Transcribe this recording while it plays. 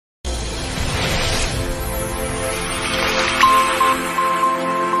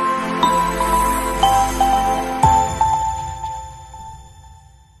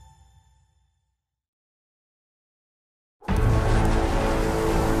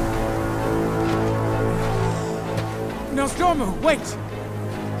Nostormu, wait!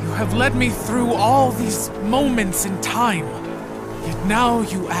 You have led me through all these moments in time. Yet now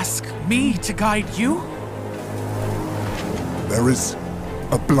you ask me to guide you? There is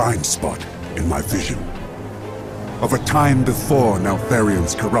a blind spot in my vision of a time before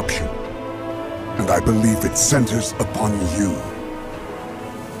Neltharion's corruption, and I believe it centers upon you.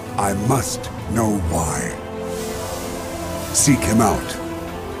 I must know why. Seek him out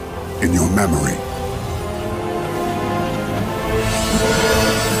in your memory.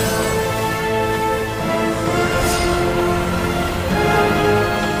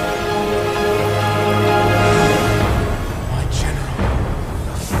 My general,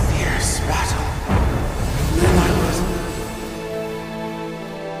 a fierce battle. Then I was...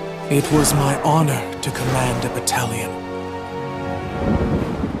 It was my honor to command a battalion.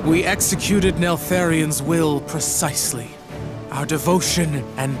 We executed Neltharion's will precisely. Our devotion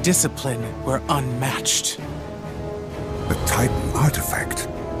and discipline were unmatched. The Titan artifact.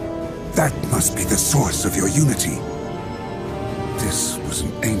 That must be the source of your unity. This was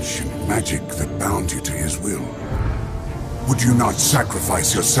an ancient magic that bound you to his will. Would you not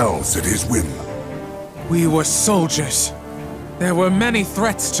sacrifice yourselves at his whim? We were soldiers. There were many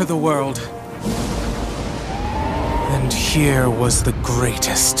threats to the world. And here was the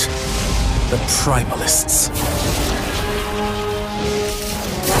greatest. The Primalists.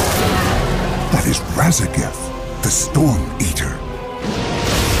 That is Razageth, the Storm Eater.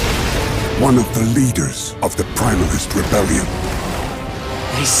 One of the leaders of the Primalist Rebellion.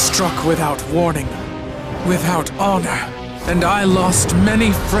 He struck without warning, without honor, and I lost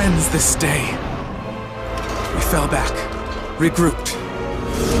many friends this day. We fell back, regrouped.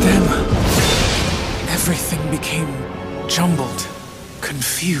 Then, everything became jumbled,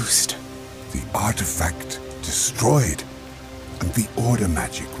 confused. The artifact destroyed, and the Order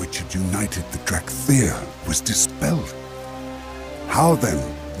magic which had united the Drakthir was dispelled. How then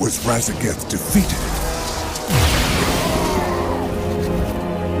was Razageth defeated?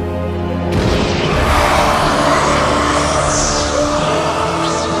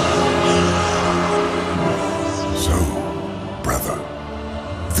 So, brother,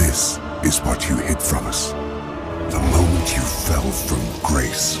 this is what you hid from us. The moment you fell from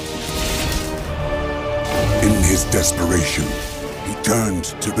grace. In his desperation, he turned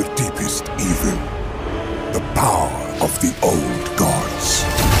to the deepest evil. The power of the old gods.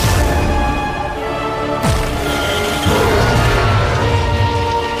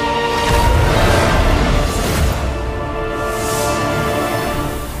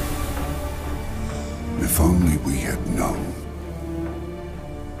 If only we had known.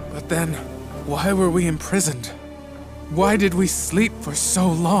 But then, why were we imprisoned? Why did we sleep for so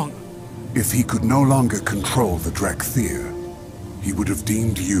long? If he could no longer control the Drakthir, he would have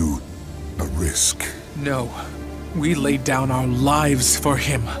deemed you a risk. No. We laid down our lives for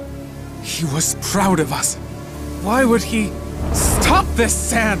him. He was proud of us. Why would he... Stop this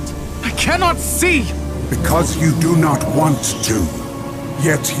sand! I cannot see! Because you do not want to.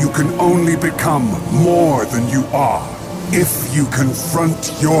 Yet you can only become more than you are if you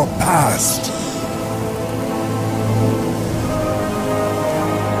confront your past.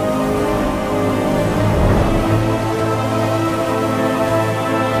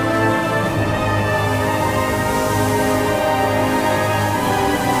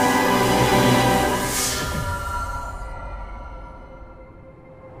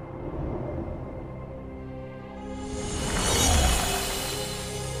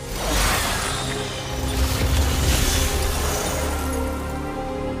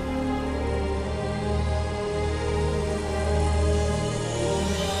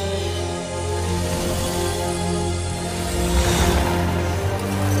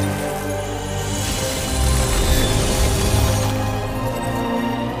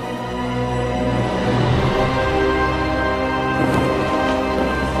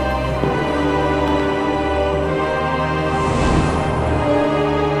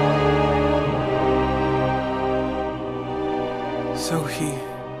 So he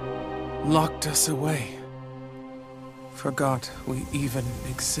locked us away. Forgot we even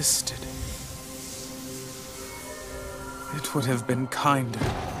existed. It would have been kinder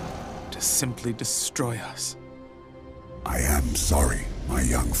to simply destroy us. I am sorry, my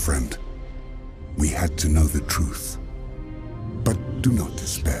young friend. We had to know the truth. But do not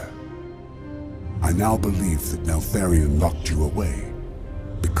despair. I now believe that Neltharion locked you away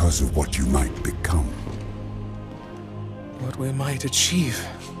because of what you might become. What we might achieve,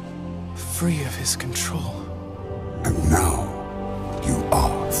 free of his control. And now, you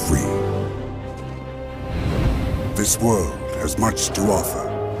are free. This world has much to offer,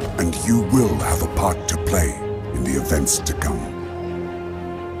 and you will have a part to play in in the events to come.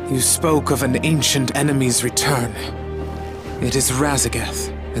 You spoke of an ancient enemy's return. It is Razageth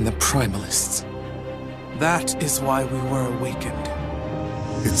and the Primalists. That is why we were awakened.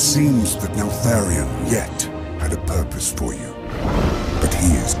 It seems that Neltharion yet had a purpose for you, but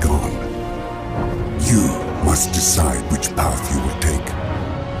he is gone. You must decide which path you will take,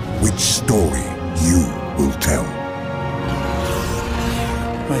 which story you will tell.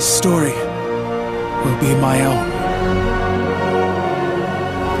 My story will be my own.